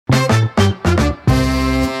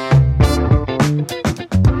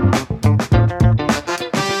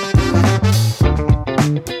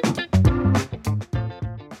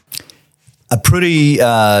pretty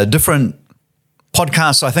different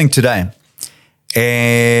podcast, I think, today.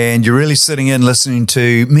 And you're really sitting in listening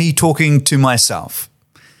to me talking to myself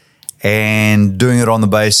and doing it on the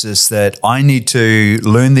basis that I need to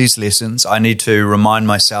learn these lessons. I need to remind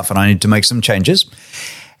myself and I need to make some changes.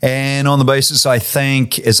 And on the basis, I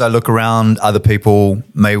think, as I look around, other people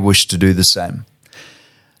may wish to do the same.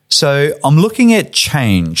 So I'm looking at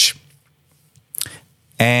change.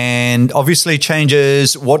 And obviously change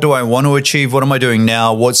is, what do I want to achieve? What am I doing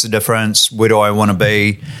now? What's the difference? Where do I want to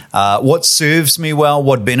be? What serves me well?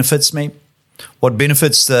 What benefits me? What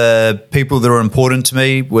benefits the people that are important to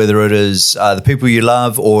me, whether it is the people you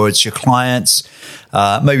love or it's your clients.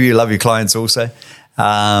 Maybe you love your clients also,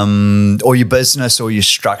 or your business or your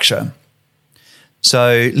structure.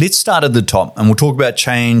 So let's start at the top and we'll talk about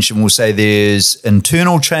change and we'll say there's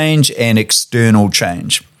internal change and external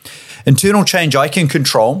change. Internal change I can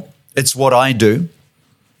control. It's what I do.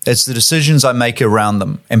 It's the decisions I make around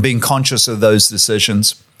them and being conscious of those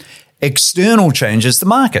decisions. External change is the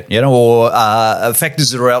market, or factors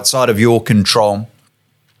that are outside of your control.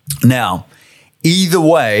 Now, either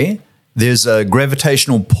way, there's a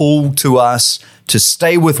gravitational pull to us to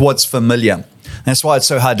stay with what's familiar. That's why it's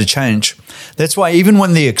so hard to change. That's why even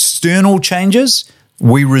when the external changes,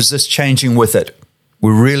 we resist changing with it.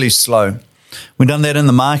 We're really slow. We've done that in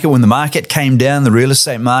the market. When the market came down, the real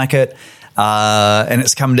estate market, and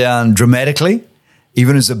it's come down dramatically,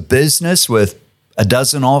 even as a business with a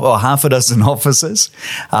dozen or half a dozen offices,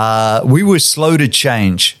 we were slow to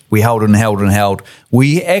change. We held and held and held.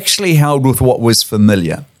 We actually held with what was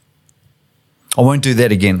familiar. I won't do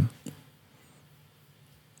that again.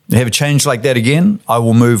 Have a change like that again, I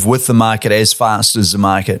will move with the market as fast as the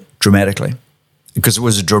market dramatically, because it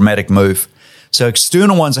was a dramatic move. So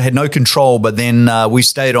external ones I had no control, but then we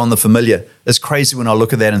stayed on the familiar. It's crazy when I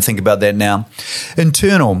look at that and think about that now.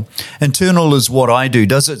 Internal is what I do.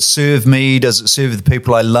 Does it serve me? Does it serve the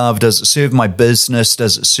people I love? Does it serve my business?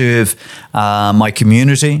 Does it serve my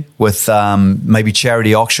community with maybe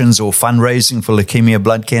charity auctions or fundraising for leukemia,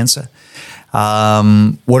 blood cancer?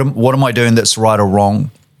 What am I doing that's right or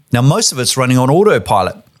wrong? Now, most of it's running on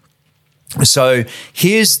autopilot. So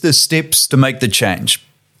here's the steps to make the change,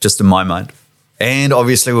 just in my mind. And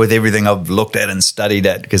obviously with everything I've looked at and studied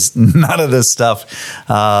at, because none of this stuff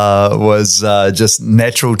was just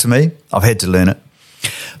natural to me. I've had to learn it.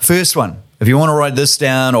 First one, if you want to write this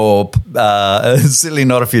down, or certainly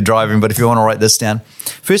not if you're driving, but if you want to write this down.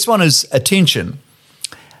 First one is attention.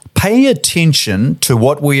 Pay attention to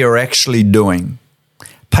what we are actually doing.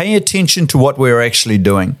 Pay attention to what we're actually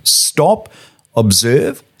doing. Stop,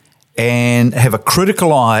 observe, and have a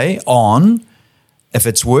critical eye on, if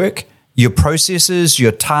it's work, your processes,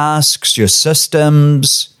 your tasks, your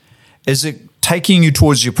systems. Is it taking you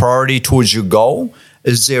towards your priority, towards your goal?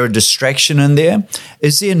 Is there a distraction in there?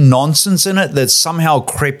 Is there nonsense in it that's somehow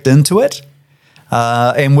crept into it?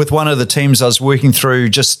 And with one of the teams I was working through,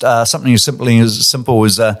 just something as simple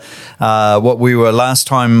as what we were last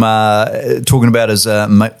time talking about as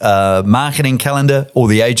a marketing calendar, or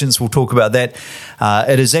the agents will talk about that.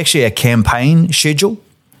 It is actually a campaign schedule.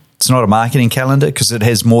 It's not a marketing calendar because it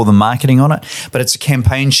has more than marketing on it, but it's a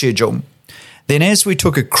campaign schedule. Then as we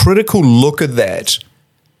took a critical look at that,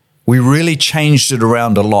 we really changed it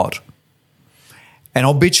around a lot. And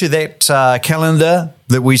I'll bet you that calendar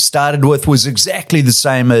that we started with was exactly the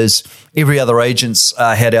same as every other agent's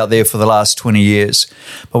had out there for the last 20 years.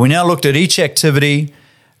 But we now looked at each activity,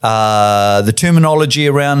 the terminology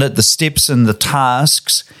around it, the steps and the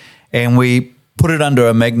tasks, and we put it under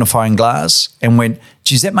a magnifying glass and went,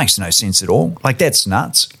 geez, that makes no sense at all. Like, that's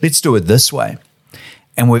nuts. Let's do it this way.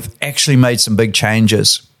 And we've actually made some big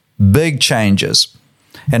changes.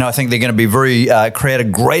 And I think they're going to be create a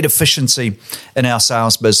great efficiency in our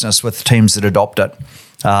sales business with teams that adopt it.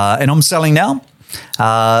 And I'm selling now.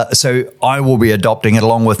 So I will be adopting it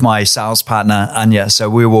along with my sales partner, Anya. So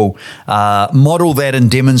we will model that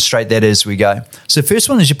and demonstrate that as we go. So first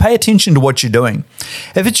one is you pay attention to what you're doing.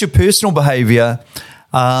 If it's your personal behavior,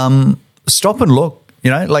 stop and look,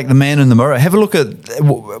 like the man in the mirror. Have a look at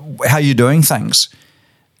how you're doing things.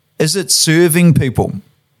 Is it serving people?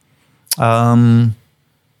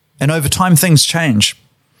 And over time, things change.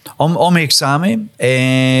 I'm ex-army,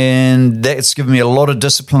 and that's given me a lot of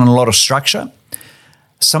discipline and a lot of structure.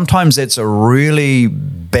 Sometimes that's a really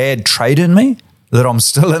bad trait in me, that I'm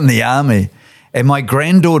still in the army. And my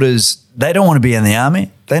granddaughters, they don't want to be in the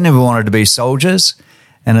army. They never wanted to be soldiers.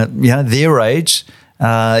 And at their age,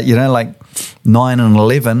 like 9 and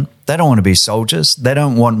 11, they don't want to be soldiers. They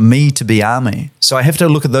don't want me to be army. So I have to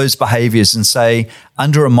look at those behaviors and say,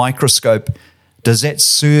 under a microscope, does that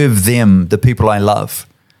serve them, the people I love?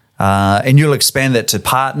 And you'll expand that to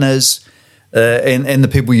partners and the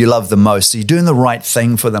people you love the most. So you're doing the right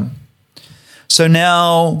thing for them. So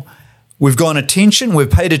now we've gone attention,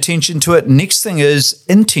 we've paid attention to it. Next thing is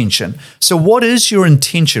intention. So what is your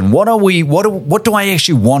intention? What do I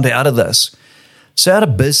actually want out of this? So out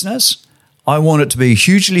of business, I want it to be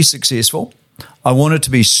hugely successful. I want it to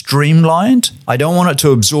be streamlined. I don't want it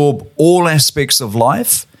to absorb all aspects of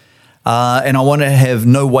life. And I want to have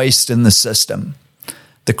no waste in the system.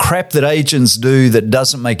 The crap that agents do that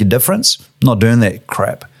doesn't make a difference, I'm not doing that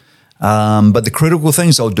crap. But the critical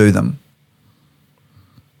things, I'll do them.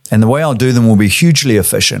 And the way I'll do them will be hugely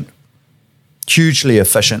efficient. Hugely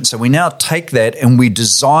efficient. So we now take that and we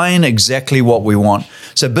design exactly what we want.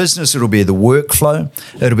 So business, it'll be the workflow,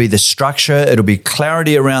 it'll be the structure, it'll be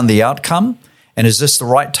clarity around the outcome. And is this the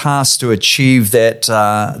right task to achieve that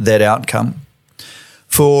outcome?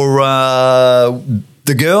 For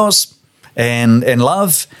the girls and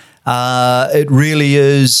love, it really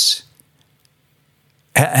is,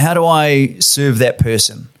 how do I serve that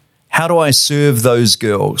person? How do I serve those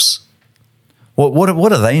girls? What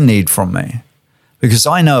do they need from me? Because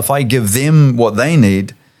I know if I give them what they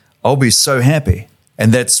need, I'll be so happy.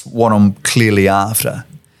 And that's what I'm clearly after,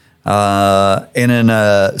 and in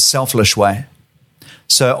a selfless way.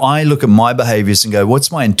 So I look at my behaviors and go,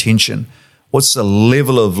 what's my intention? What's the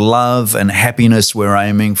level of love and happiness we're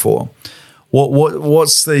aiming for?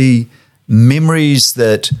 What's the memories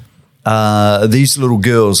that these little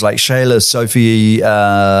girls like Shayla, Sophie,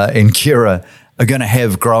 and Kira are going to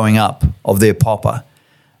have growing up of their papa?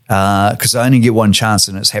 Because I only get one chance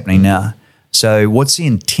and it's happening now. So what's the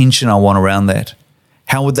intention I want around that?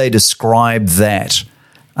 How would they describe that?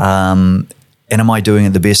 And am I doing it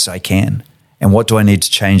the best I can? And what do I need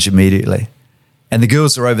to change immediately? And the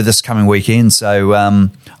girls are over this coming weekend, so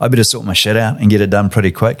I better sort my shit out and get it done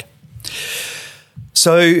pretty quick.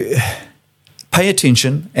 So pay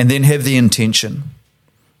attention and then have the intention.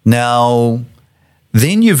 Now,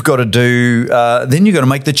 then you've got to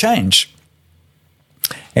make the change.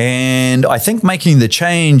 And I think making the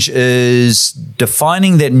change is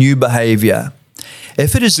defining that new behavior.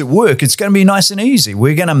 If it is at work, it's going to be nice and easy.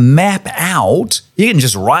 We're going to map out, you can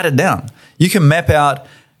just write it down. You can map out,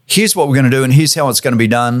 here's what we're going to do and here's how it's going to be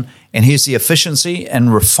done. And here's the efficiency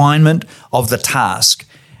and refinement of the task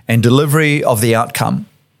and delivery of the outcome.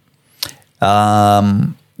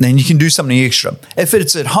 Then you can do something extra. If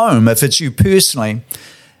it's at home, if it's you personally,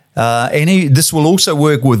 this will also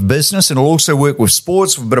work with business and it'll also work with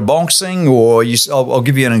sports, with a bit of boxing, or I'll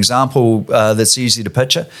give you an example that's easy to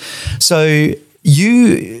picture. So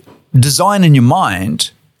you design in your mind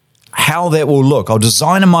how that will look. I'll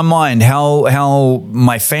design in my mind how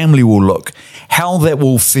my family will look, how that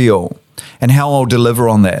will feel, and how I'll deliver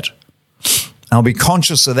on that. I'll be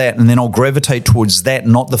conscious of that, and then I'll gravitate towards that,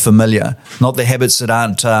 not the familiar, not the habits that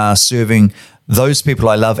aren't serving those people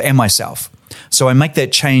I love and myself. So I make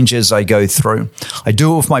that change as I go through. I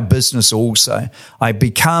do it with my business also. I've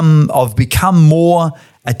become more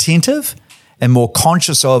attentive and more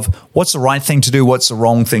conscious of what's the right thing to do, what's the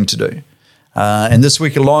wrong thing to do. And this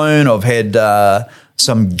week alone, I've had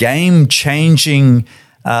some game-changing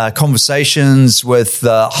conversations with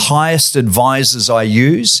the highest advisors I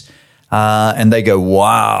use, and they go,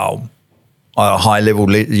 wow, at a high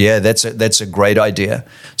level, yeah, that's a great idea.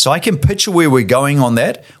 So I can picture where we're going on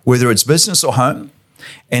that, whether it's business or home,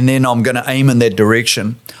 and then I'm going to aim in that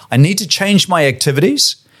direction. I need to change my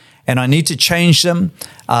activities, and I need to change them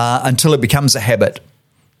until it becomes a habit.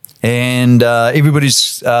 And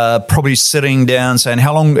everybody's probably sitting down saying,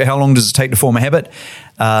 how long does it take to form a habit?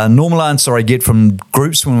 Normal answer I get from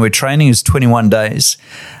groups when we're training is 21 days.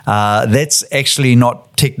 That's actually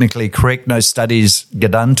not technically correct. No studies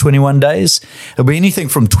get done 21 days. It'll be anything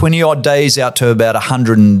from 20 odd days out to about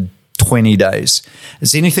 120 days.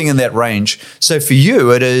 It's anything in that range. So for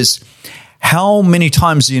you, it is how many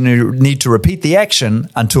times do you need to repeat the action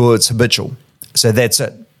until it's habitual. So that's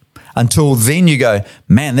it. Until then you go,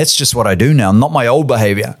 man, that's just what I do now, not my old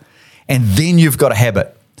behavior. And then you've got a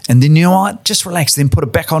habit. And then you know what? Just relax, then put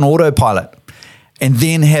it back on autopilot. And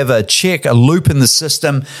then have a loop in the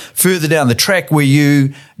system further down the track where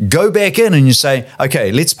you go back in and you say,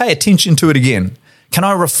 okay, let's pay attention to it again. Can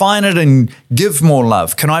I refine it and give more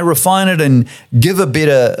love? Can I refine it and give a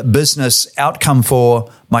better business outcome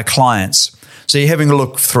for my clients? So you're having a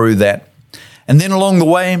look through that. And then along the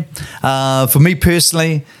way, for me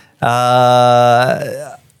personally,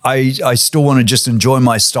 I still want to just enjoy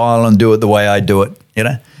my style and do it the way I do it, you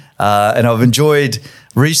know. And I've enjoyed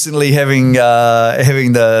recently having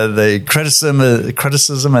the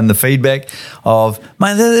criticism and the feedback of,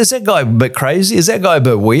 man, is that guy a bit crazy? Is that guy a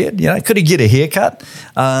bit weird? Could he get a haircut?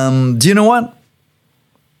 Do you know what?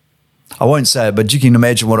 I won't say it, but you can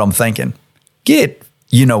imagine what I'm thinking.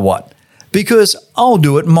 You know what? Because I'll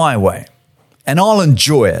do it my way and I'll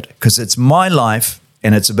enjoy it because it's my life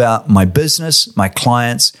and it's about my business, my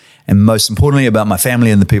clients, and most importantly about my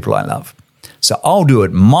family and the people I love. So I'll do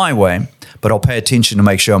it my way, but I'll pay attention to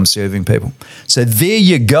make sure I'm serving people. So there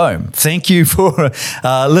you go. Thank you for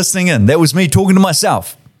listening in. That was me talking to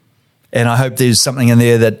myself. And I hope there's something in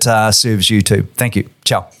there that serves you too. Thank you.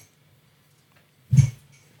 Ciao.